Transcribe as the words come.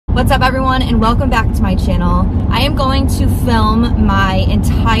What's up everyone, and welcome back to my channel. I am going to film my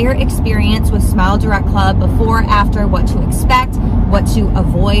entire experience with Smile Direct Club, before, after, what to expect, what to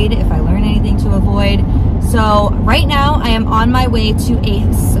avoid, if I learn anything to avoid. So right now I am on my way to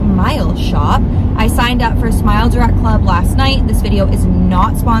a smile shop. I signed up for Smile Direct Club last night. This video is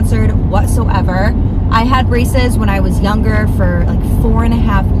not sponsored whatsoever. I had braces when I was younger for like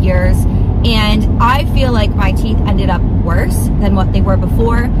 4.5 years. And I feel like my teeth ended up worse than what they were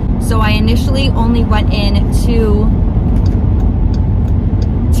before. So I initially only went in to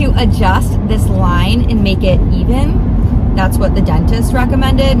adjust this line and make it even. That's what the dentist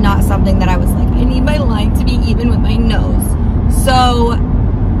recommended, not something that I was like, I need my line to be even with my nose. So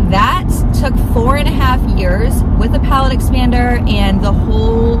that took 4.5 years with a palate expander and the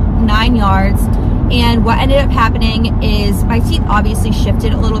whole 9 yards. And what ended up happening is my teeth obviously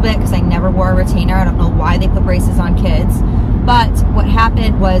shifted a little bit because I never wore a retainer. I don't know why they put braces on kids. But what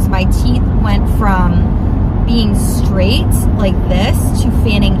happened was my teeth went from being straight like this to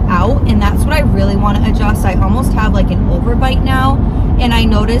fanning out. And that's what I really want to adjust. I almost have like an overbite now. And I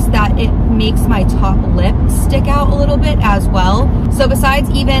noticed that it makes my top lip stick out a little bit as well. So besides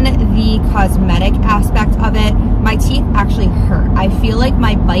even the cosmetic aspect of it, my teeth actually hurt. I feel like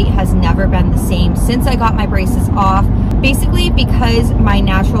my bite has never been the same since I got my braces off. Basically because my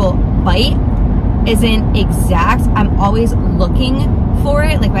natural bite isn't exact, I'm always looking for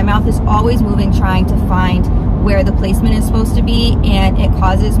it. Like my mouth is always moving, trying to find where the placement is supposed to be, and it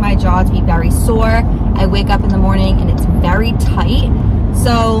causes my jaw to be very sore. I wake up in the morning and it's very tight.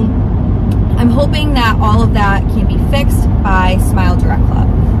 So I'm hoping that all of that can be fixed by Smile Direct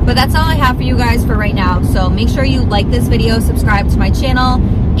Club. But that's all I have for you guys for right now. So make sure you like this video, subscribe to my channel,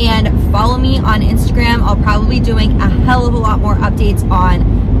 and follow me on Instagram. I'll probably be doing a hell of a lot more updates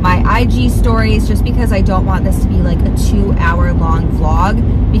on my IG stories, just because I don't want this to be like a 2-hour long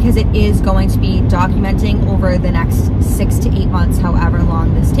vlog, because it is going to be documenting over the next 6 to 8 months, however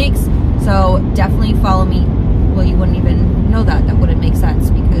long this takes. So definitely follow me. Well, you wouldn't even know that. That wouldn't make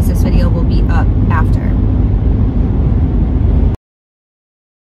sense because this video will be up after.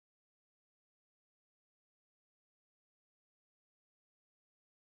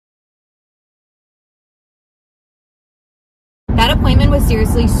 That appointment was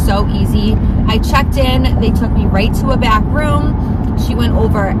seriously so easy. I checked in, they took me right to a back room. She went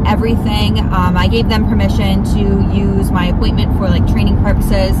over everything. I gave them permission to use my appointment for like training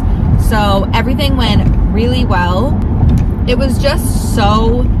purposes. So everything went really well. It was just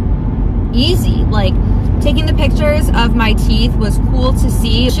so easy. Like taking the pictures of my teeth was cool to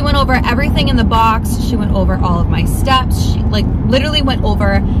see. She went over everything in the box. She went over all of my steps. She like literally went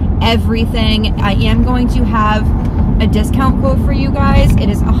over everything. I am going to have a discount code for you guys. It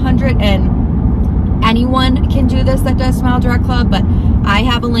is 100, and anyone can do this that does Smile Direct Club, but I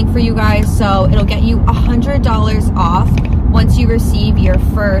have a link for you guys, so it'll get you $100 off once you receive your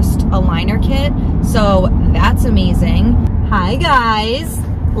first aligner kit. So that's amazing. Hi guys,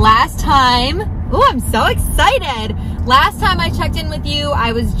 last time, oh, I'm so excited. Last time I checked in with you,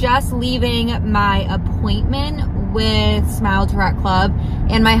 I was just leaving my appointment with Smile Direct Club,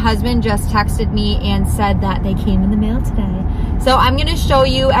 and my husband just texted me and said that they came in the mail today. So I'm gonna show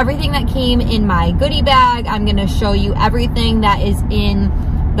you everything that came in my goodie bag. I'm gonna show you everything that is in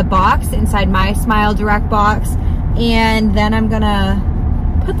the box, inside my Smile Direct box, and then I'm gonna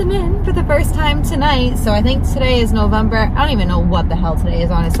put them in for the first time tonight. So I think today is November. I don't even know what the hell today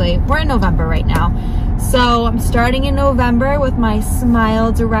is, honestly. We're in November right now. So I'm starting in November with my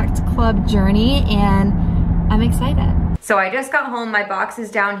Smile Direct Club journey, and I'm excited. So I just got home, my box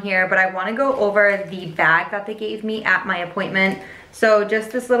is down here, but I wanna go over the bag that they gave me at my appointment. So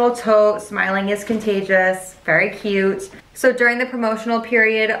just this little tote, smiling is contagious, very cute. So during the promotional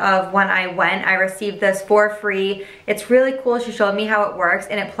period of when I went, I received this for free. It's really cool. She showed me how it works,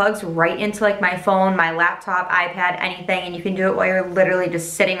 and it plugs right into like my phone, my laptop, iPad, anything, and you can do it while you're literally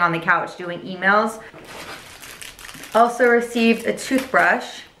just sitting on the couch doing emails. Also received a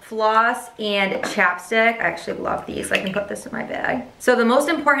toothbrush, floss, and chapstick. I actually love these. I can put this in my bag. So the most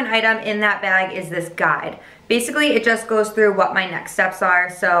important item in that bag is this guide. Basically, it just goes through what my next steps are.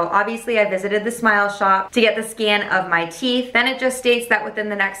 So obviously I visited the Smile shop to get the scan of my teeth. Then it just states that within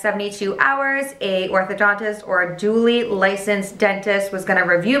the next 72 hours, a orthodontist or a duly licensed dentist was gonna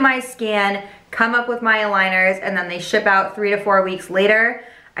review my scan, come up with my aligners, and then they ship out 3 to 4 weeks later.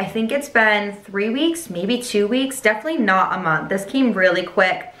 I think it's been 3 weeks, maybe 2 weeks, definitely not a month. This came really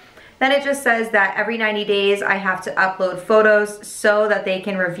quick. Then it just says that every 90 days I have to upload photos so that they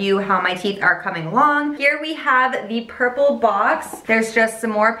can review how my teeth are coming along. Here we have the purple box. There's just some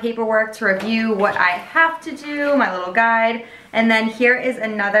more paperwork to review what I have to do, my little guide. And then here is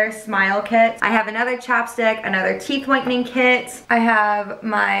another smile kit. I have another chapstick, another teeth whitening kit. I have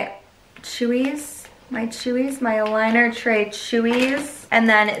my chewies, my aligner tray chewies. And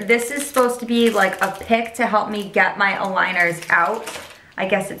then this is supposed to be like a pick to help me get my aligners out. I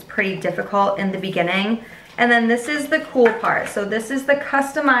guess it's pretty difficult in the beginning. And then this is the cool part. So this is the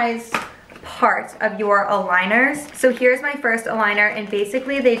customized part of your aligners. So here's my first aligner, and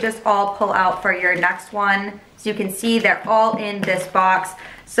basically they just all pull out for your next one. So you can see they're all in this box.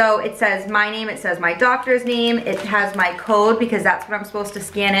 So it says my name, it says my doctor's name, it has my code because that's what I'm supposed to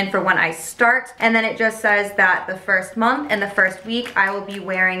scan in for when I start. And then it just says that the first month and the first week I will be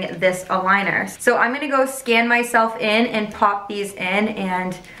wearing this aligner. So I'm gonna go scan myself in and pop these in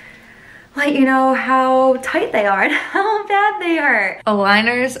and let you know how tight they are and how bad they hurt.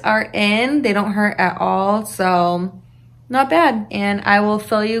 Aligners are in, they don't hurt at all, so not bad. And I will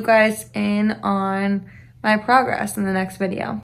fill you guys in on my progress in the next video.